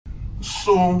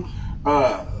So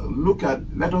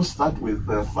let us start with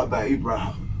Father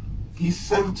Abraham. He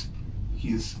sent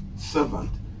his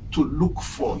servant to look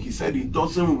for, he said he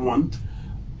doesn't want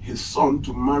his son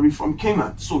to marry from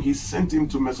Canaan. So he sent him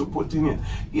to Mesopotamia.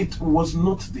 It was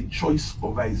not the choice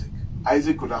of Isaac.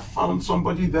 Isaac could have found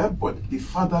somebody there, but the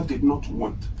father did not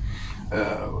want.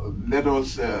 Let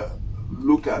us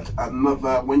look at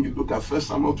another, when you look at 1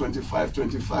 Samuel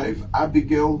 25,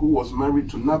 Abigail, who was married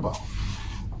to Nabal.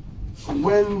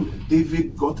 When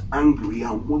David got angry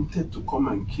and wanted to come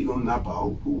and kill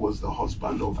Nabal, who was the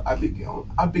husband of Abigail,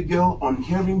 Abigail, on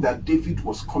hearing that David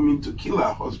was coming to kill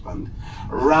her husband,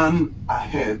 ran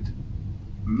ahead,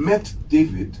 met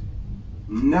David,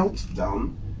 knelt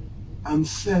down, and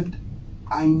said,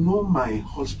 I know my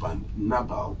husband,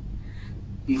 Nabal,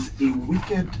 is a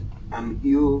wicked and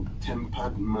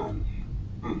ill-tempered man.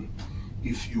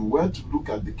 If you were to look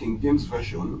at the King James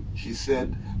Version, she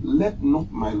said, let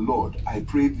not my Lord, I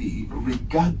pray thee,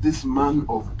 regard this man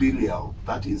of Belial,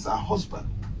 that is her husband.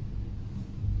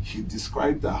 She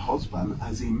described her husband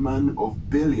as a man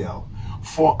of Belial.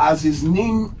 For as his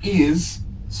name is,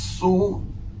 so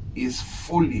is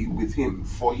folly with him.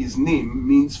 For his name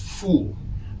means fool.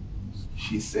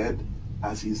 She said,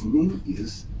 as his name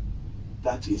is,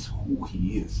 that is who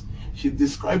he is. She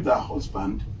described her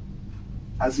husband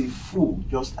as a fool,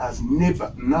 just as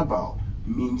Nabal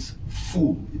means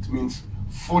fool. It means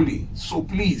folly. So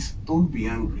please, don't be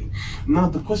angry. Now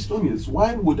the question is,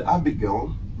 why would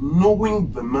Abigail,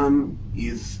 knowing the man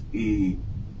is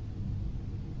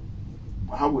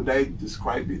how would I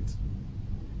describe it?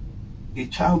 A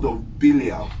child of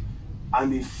Belial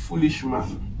and a foolish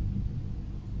man,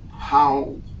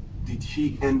 how did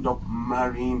she end up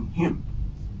marrying him?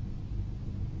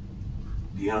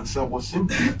 The answer was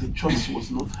simple. The choice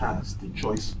was not hers. The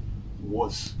choice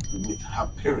was with her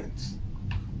parents.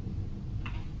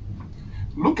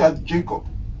 Look at Jacob.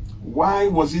 Why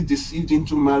was he deceived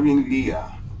into marrying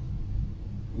Leah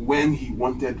when he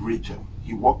wanted Rachel?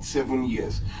 He worked 7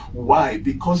 years. Why?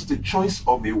 Because the choice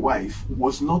of a wife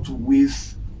was not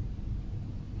with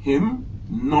him,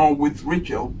 nor with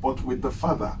Rachel, but with the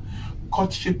father.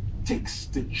 Courtship takes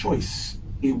the choice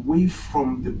away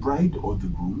from the bride or the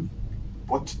groom,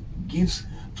 but gives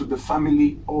to the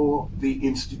family or the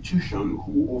institution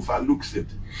who overlooks it.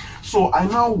 So I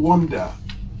now wonder,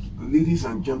 ladies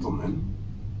and gentlemen,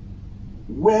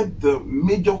 where the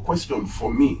major question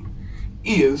for me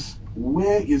is,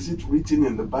 where is it written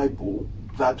in the Bible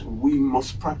that we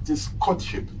must practice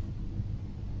courtship?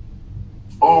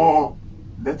 Or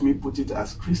let me put it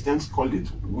as Christians call it,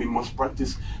 we must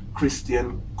practice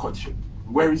Christian courtship.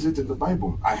 Where is it in the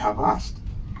Bible? I have asked.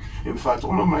 In fact,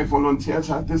 one of my volunteers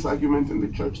had this argument in the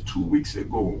church 2 weeks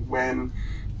ago when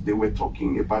they were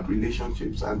talking about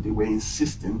relationships and they were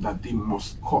insisting that they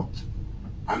must court.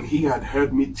 And he had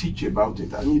heard me teach about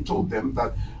it, and he told them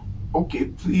that, okay,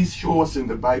 please show us in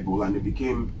the Bible, and it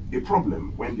became a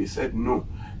problem when they said no.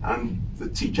 And the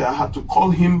teacher had to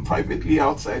call him privately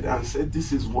outside and said,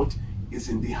 this is what is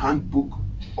in the handbook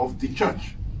of the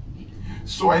church.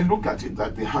 So I look at it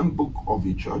that the handbook of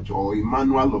a church or a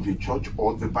manual of a church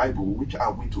or the Bible, which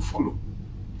are we to follow?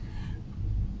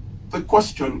 The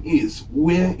question is,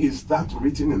 where is that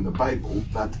written in the Bible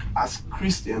that as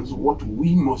Christians what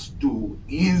we must do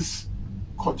is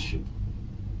courtship?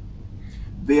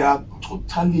 They are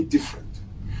totally different,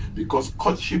 because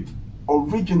courtship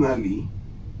originally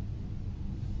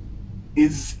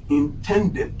is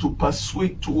intended to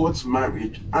persuade towards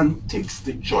marriage and takes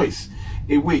the choice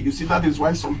away. You see, that is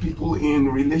why some people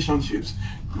in relationships,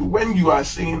 when you are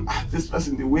saying, this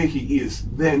person, the way he is,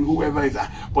 then whoever is,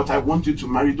 but I want you to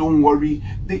marry, don't worry,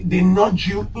 they nudge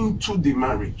you into the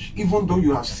marriage, even though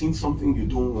you have seen something you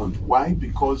don't want. Why?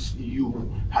 Because you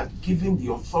had given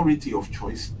the authority of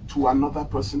choice to another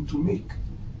person to make.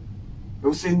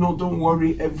 They'll say, no, don't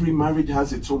worry, every marriage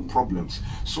has its own problems.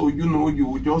 So, you know,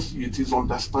 it is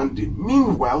understanding.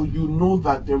 Meanwhile, you know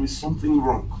that there is something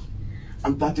wrong.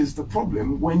 And that is the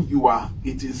problem when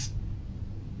it is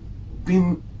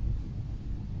being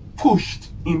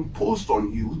imposed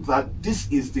on you that this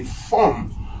is the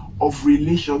form of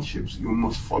relationships you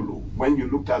must follow. When you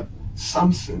look at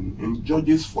Samson in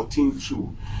Judges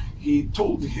 14:2, he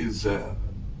told his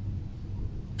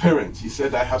parents, he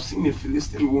said, I have seen a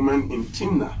Philistine woman in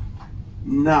Timnah.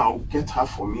 Now get her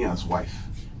for me as wife.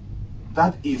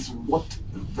 That is what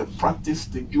the practice,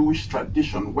 the Jewish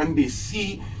tradition, when they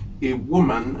see a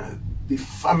woman, the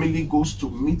family goes to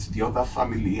meet the other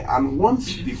family, and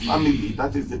once the family,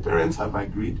 that is the parents, have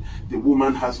agreed, the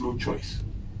woman has no choice.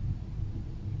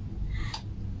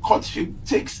 Courtship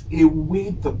takes away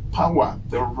the power,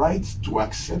 the right to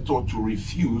accept or to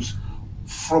refuse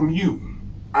from you,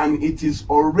 and it is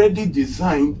already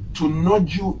designed to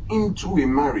nudge you into a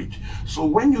marriage. So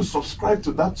when you subscribe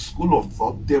to that school of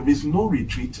thought, there is no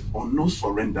retreat or no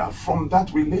surrender from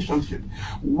that relationship.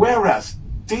 Whereas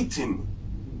dating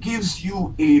gives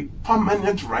you a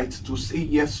permanent right to say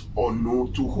yes or no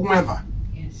to whomever.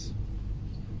 Yes.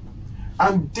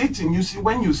 And dating, you see,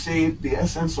 when you say the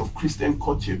essence of Christian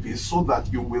courtship is so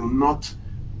that you will not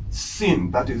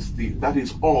sin, that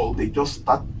is all. They just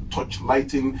start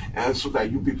touchlighting, so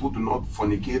that you people do not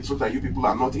fornicate, so that you people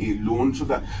are not alone, so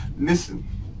that, listen,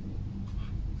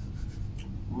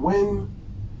 when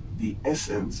the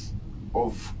essence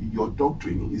of your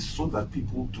doctrine is so that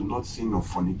people do not sin or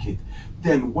fornicate,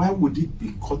 then why would it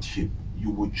be courtship you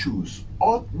would choose?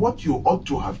 Or what you ought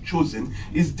to have chosen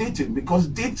is dating, because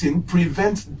dating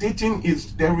prevents,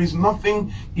 there is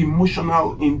nothing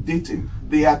emotional in dating.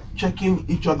 They are checking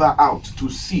each other out to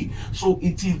see. So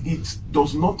it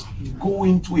does not go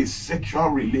into a sexual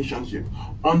relationship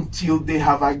until they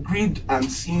have agreed and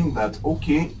seen that,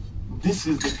 okay, this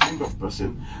is the kind of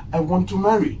person I want to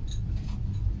marry.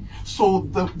 So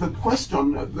the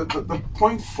question, the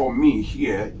point for me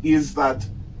here is that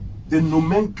the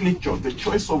nomenclature, the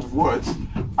choice of words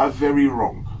are very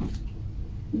wrong.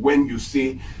 When you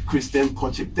say Christian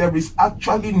courtship, there is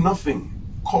actually nothing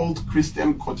called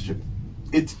Christian courtship.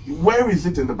 Where is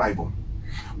it in the Bible?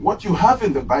 What you have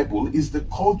in the Bible is the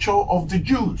culture of the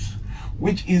Jews,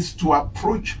 which is to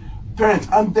approach parents.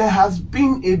 And there has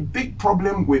been a big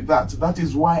problem with that. That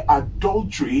is why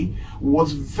adultery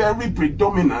was very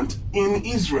predominant in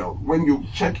Israel. When you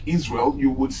check Israel, you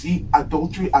would see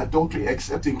adultery,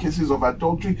 except in cases of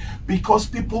adultery, because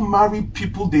people marry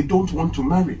people they don't want to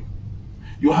marry.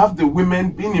 You have the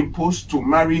women being imposed to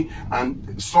marry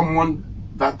and someone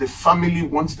that the family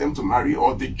wants them to marry,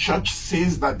 or the church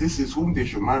says that this is whom they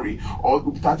should marry, or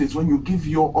that is when you give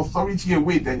your authority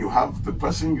away. Then you have the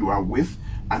person you are with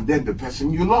and then the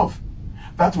person you love.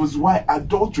 That was why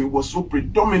adultery was so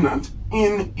predominant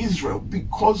in Israel,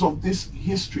 because of this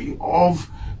history of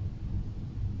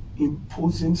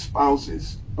imposing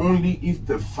spouses only if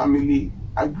the family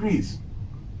agrees.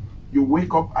 You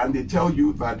wake up and they tell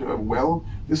you that, well,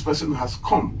 this person has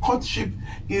come. Courtship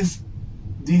is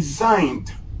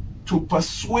designed to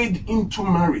persuade into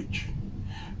marriage.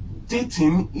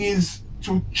 Dating is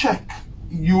to check.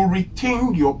 You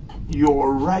retain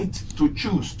your right to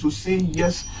choose, to say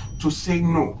yes, to say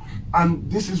no.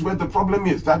 And this is where the problem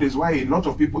is. That is why a lot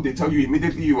of people, they tell you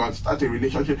immediately you start a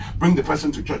relationship, bring the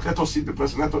person to church, let us see the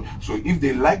person. So if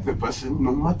they like the person,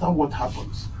 no matter what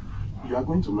happens, you are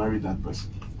going to marry that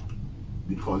person.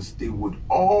 Because they would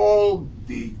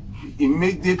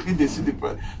immediately they see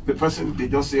the person, they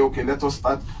just say, okay, let us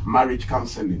start marriage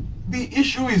counseling. The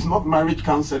issue is not marriage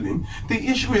counseling. The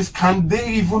issue is, can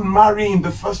they even marry in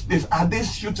the first place? Are they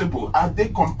suitable? Are they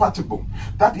compatible?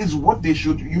 That is what they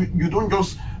should. You don't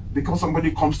just, because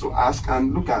somebody comes to ask,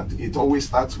 and look at it, always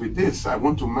starts with this: I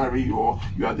want to marry you, or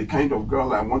you are the kind of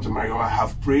girl I want to marry, or I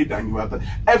have prayed and you are the.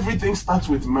 Everything starts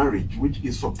with marriage, which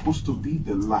is supposed to be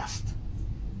the last.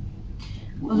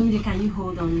 Olumide, can you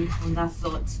hold on that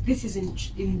thought? This is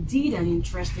indeed an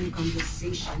interesting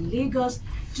conversation. Lagos,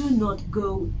 do not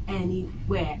go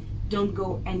anywhere. Don't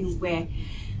go anywhere.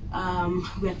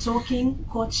 We're talking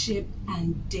courtship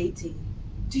and dating.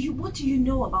 What do you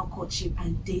know about courtship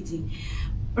and dating?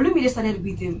 Olumide started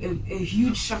with a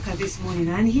huge shocker this morning,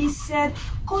 and he said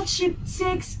courtship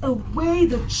takes away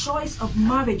the choice of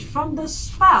marriage from the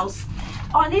spouse,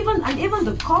 and even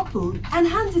the couple, and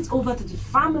hands it over to the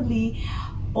family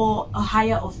or a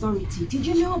higher authority. Did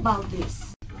you know about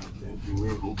this? I'm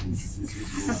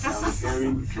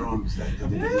hearing drums. I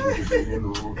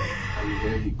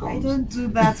don't do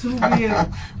that. Who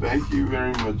will? Thank you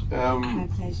very much. My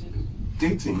pleasure.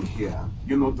 Dating here,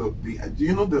 you know do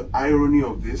you know the irony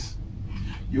of this?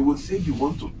 You would say you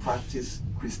want to practice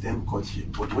Christian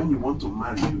courtship, but when you want to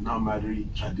marry, you now marry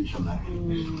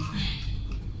traditionally.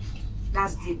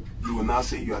 That's deep. You will now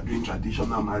say you are doing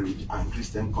traditional marriage and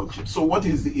Christian courtship. So what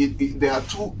is there are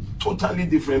two totally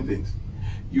different things.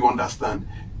 You understand?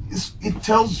 It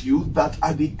tells you that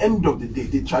at the end of the day,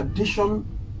 the tradition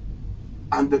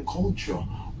and the culture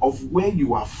of where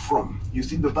you are from. You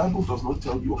see, the Bible does not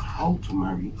tell you how to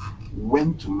marry,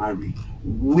 when to marry,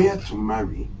 where to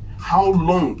marry, how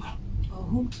long,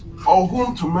 or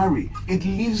whom to marry. It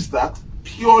leaves that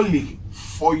purely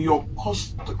for your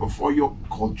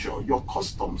culture, your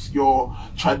customs, your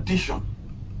tradition.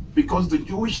 Because the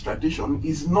Jewish tradition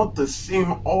is not the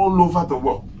same all over the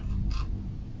world.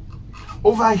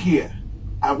 Over here,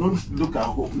 I won't look at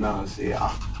Hope now and say,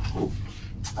 Hope,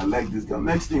 I like this girl.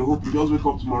 Next thing, hope you just wake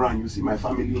up tomorrow and you see my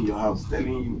family in your house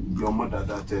telling your mother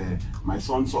that my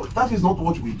son saw. That is not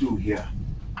what we do here.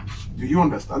 Do you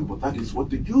understand? But that is what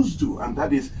the Jews do, and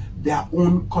that is their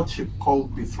own courtship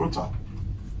called betrothal.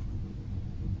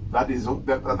 That is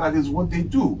what they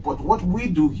do. But what we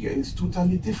do here is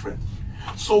totally different.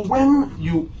 So when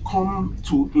you come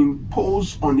to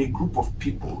impose on a group of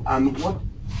people, and what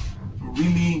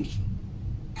really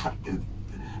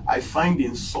I find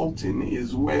insulting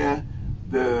is where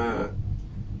the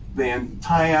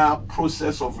entire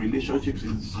process of relationships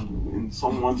is in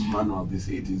someone's manual. They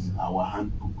say it is our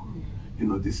handbook. You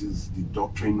know, this is the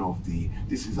doctrine of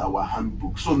this is our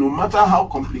handbook. So no matter how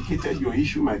complicated your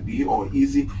issue might be or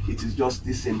easy, it is just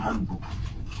the same handbook.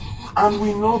 And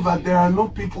we know that there are no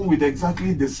people with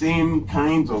exactly the same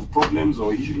kinds of problems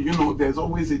or issues. You know, there's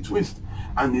always a twist.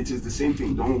 And it is the same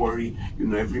thing. Don't worry. You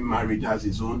know, every marriage has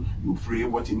its own. You pray.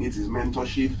 What he needs is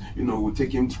mentorship. You know, we'll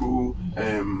take him through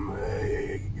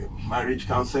marriage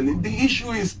counseling. The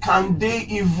issue is, are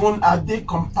they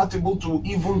compatible to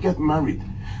even get married?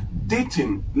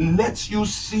 Dating lets you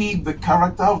see the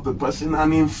character of the person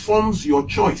and informs your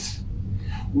choice.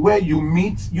 Where you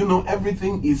meet, you know,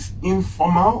 everything is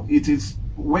informal. It is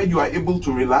where you are able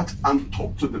to relax and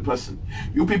talk to the person.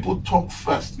 You people talk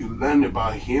first. You learn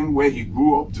about him, where he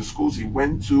grew up, the schools he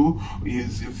went to,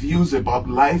 his views about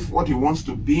life, what he wants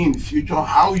to be in the future,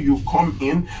 how you come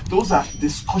in. Those are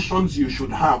discussions you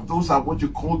should have. Those are what you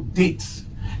call dates.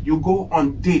 You go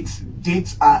on dates.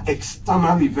 Dates are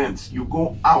external events. You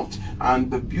go out. And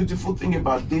the beautiful thing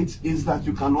about dates is that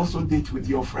you can also date with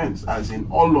your friends, as in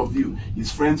all of you.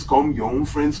 His friends come, your own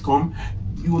friends come.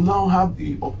 You now have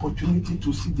the opportunity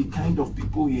to see the kind of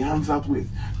people he hangs out with.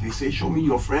 They say, show me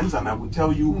your friends and I will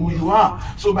tell you who you are.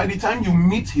 So by the time you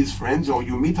meet his friends or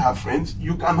you meet her friends,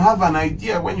 you can have an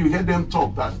idea when you hear them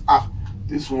talk that,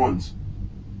 this one's,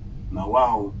 now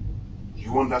wow,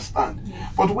 you understand.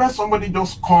 Yes. But where somebody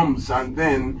just comes and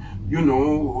then, you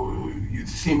know, you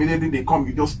see immediately they come,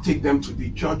 you just take them to the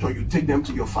church or you take them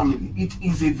to your family. It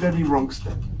is a very wrong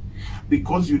step.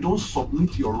 Because you don't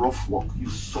submit your rough work, you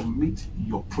submit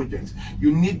your project.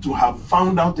 You need to have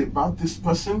found out about this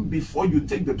person before you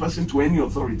take the person to any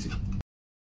authority.